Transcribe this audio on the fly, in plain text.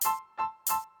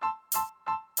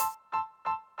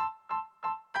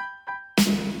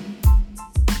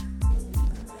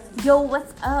Yo,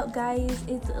 what's up, guys?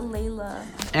 It's Layla.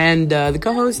 And the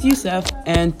co-host, Yusuf.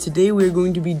 And today we're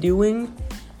going to be doing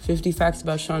 50 facts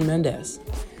about Shawn Mendez.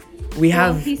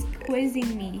 He's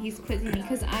quizzing me.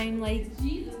 Because I'm, like,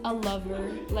 a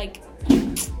lover. Like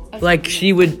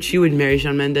she would marry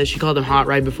Shawn Mendez. She called him hot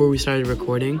right before we started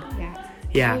recording.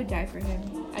 Yeah. I would die for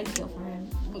him. I'd kill for him.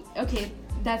 Okay,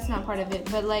 that's not part of it.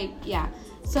 But, yeah.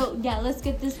 So, yeah, let's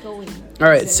get this going. All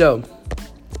right, so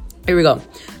here we go.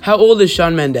 How old is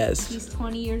Shawn Mendez? He's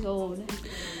 20 years old.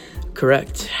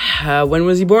 Correct. When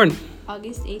was he born?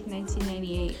 August 8th,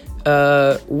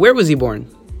 1998. Where was he born?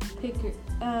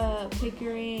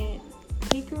 Pickering,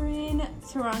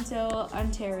 Toronto,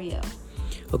 Ontario.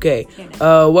 Okay.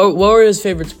 What were his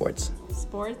favorite sports?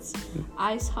 Sports,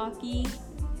 ice hockey.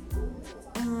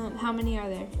 How many are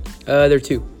there? There are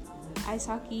 2. Ice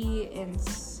hockey and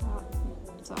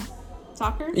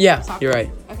soccer? Yeah, soccer. You're right.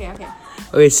 Okay.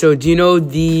 Okay, so do you know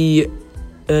the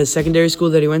secondary school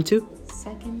that he went to?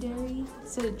 Secondary?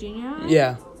 So junior high?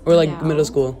 Yeah, or middle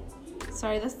school.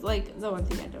 Sorry, that's the one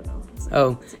thing I don't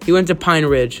know. He went to Pine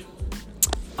Ridge.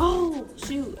 Oh,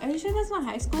 shoot. Are you sure that's not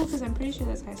high school? Because I'm pretty sure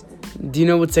that's high school. Do you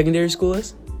know what secondary school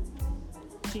is?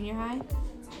 Junior high?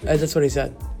 That's what he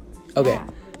said. Okay. Yeah.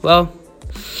 Well,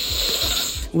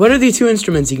 what are the 2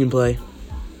 instruments he can play?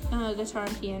 Guitar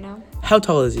and piano. How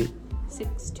tall is he?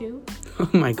 6'2". Oh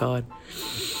my god.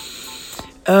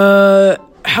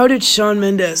 How did Shawn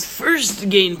Mendez first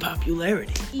gain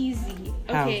popularity? Easy.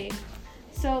 How? Okay.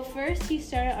 So first he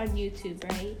started on YouTube,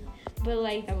 right? But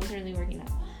that wasn't really working out.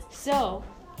 So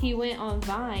he went on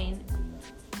Vine.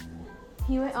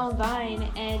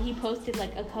 And he posted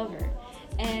a cover.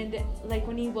 And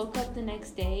when he woke up the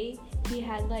next day, he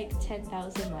had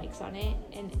 10,000 likes on it,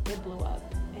 and it blew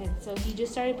up. And so he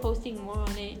just started posting more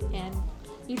on it, and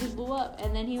he just blew up.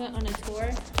 And then he went on a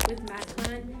tour with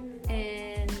Macron,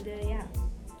 and yeah.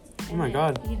 Oh my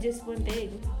god. He just went big,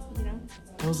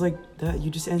 That was that. You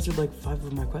just answered 5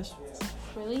 of my questions.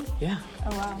 Really? Yeah.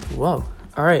 Oh wow. Whoa.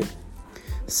 All right.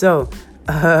 So,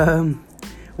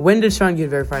 when did Shawn get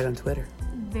verified on Twitter?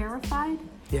 Verified?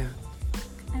 Yeah.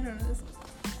 I don't know this.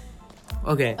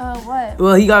 Okay. What?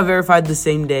 Well, he got verified the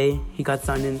same day he got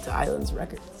signed into Islands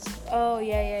Records. Oh,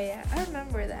 yeah. I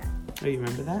remember that. Oh, you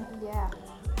remember that? Yeah.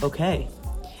 Okay.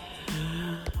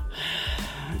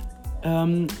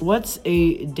 What's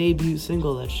a debut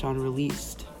single that Shawn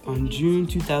released on June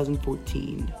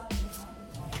 2014,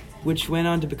 which went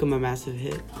on to become a massive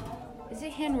hit? Is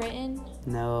it handwritten?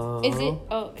 No. Is it?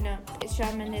 Oh, no. It's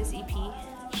Shawn Mendez EP.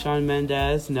 Shawn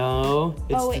Mendez, no.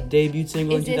 It's the debut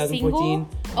single in 2014.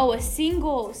 Oh, a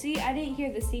single. See, I didn't hear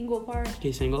the single part.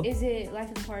 Okay, single? Is it Life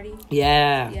of the Party?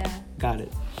 Yeah. Yeah. Got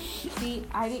it. See,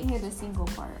 I didn't hear the single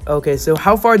part. Okay, so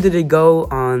how far did it go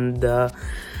on the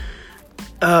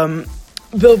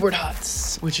Billboard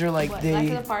Hots, which are Life of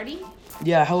the Party?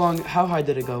 Yeah, how high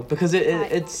did it go? Because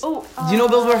it's do you know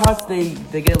Billboard Hots,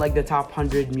 they get the top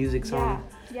 100 music song.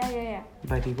 Yeah.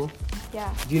 By people? Yeah.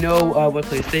 Do you know what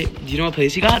place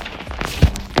he got?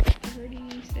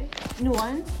 36. No,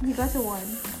 1? He got to 1.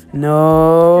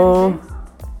 No. 36?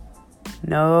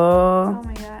 No. Oh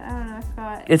my god, I don't know, I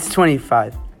forgot. It's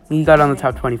 25. He got on the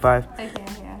top 25.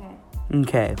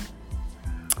 Okay.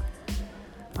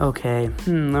 Okay.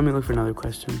 Let me look for another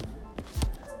question.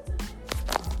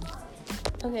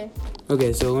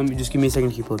 Okay, so just give me a second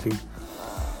to keep looking.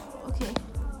 Okay.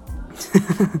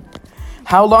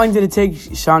 How long did it take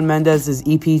Shawn Mendez's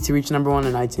EP to reach number 1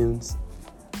 on iTunes?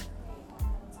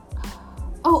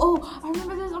 Oh, I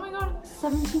remember this. Oh my god.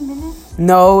 17 minutes?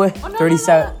 No,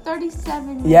 37. No, 37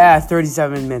 minutes. Yeah,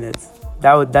 37 minutes.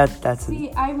 That's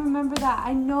See, I remember that.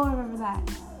 I know I remember that.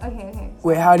 Okay.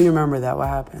 Wait, how do you remember that? What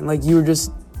happened? Because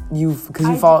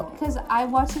I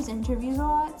watch his interviews a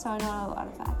lot, so I know a lot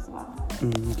of facts about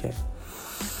him. Okay.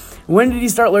 When did he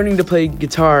start learning to play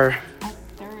guitar? At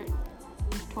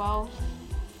 12,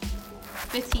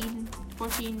 15,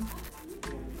 14.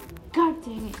 God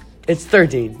dang it. It's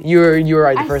 13. You were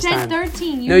right the first time. I said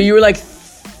 13. No, you were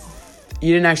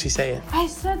you didn't actually say it. I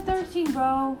said 13,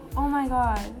 bro. Oh my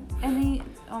god. Oh my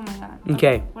god.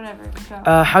 Okay. Whatever.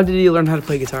 Go. How did he learn how to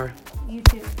play guitar?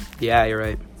 YouTube. Yeah, you're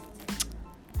right.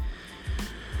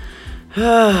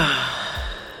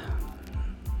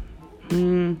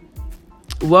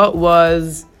 What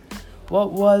was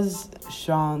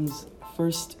Shawn's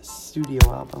first studio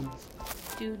album?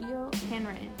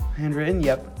 Handwritten?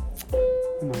 Yep.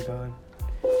 Oh my god.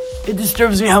 It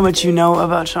disturbs me how much you know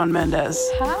about Shawn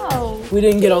Mendez. How? We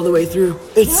didn't get all the way through.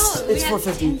 It's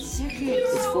 4:50.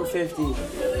 It's 4:50.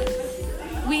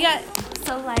 We got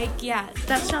So, like, yeah,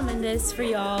 that's Shawn Mendez for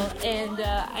y'all. And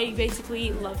I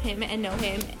basically love him and know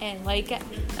him. And, like,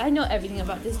 I know everything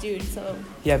about this dude, so.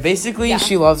 Yeah, basically, Yeah.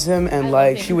 she loves him, and, I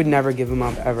like, love she him. would never give him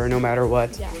up ever, no matter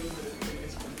what. Yeah.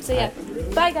 So, yeah.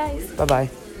 Bye, guys.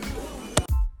 Bye-bye.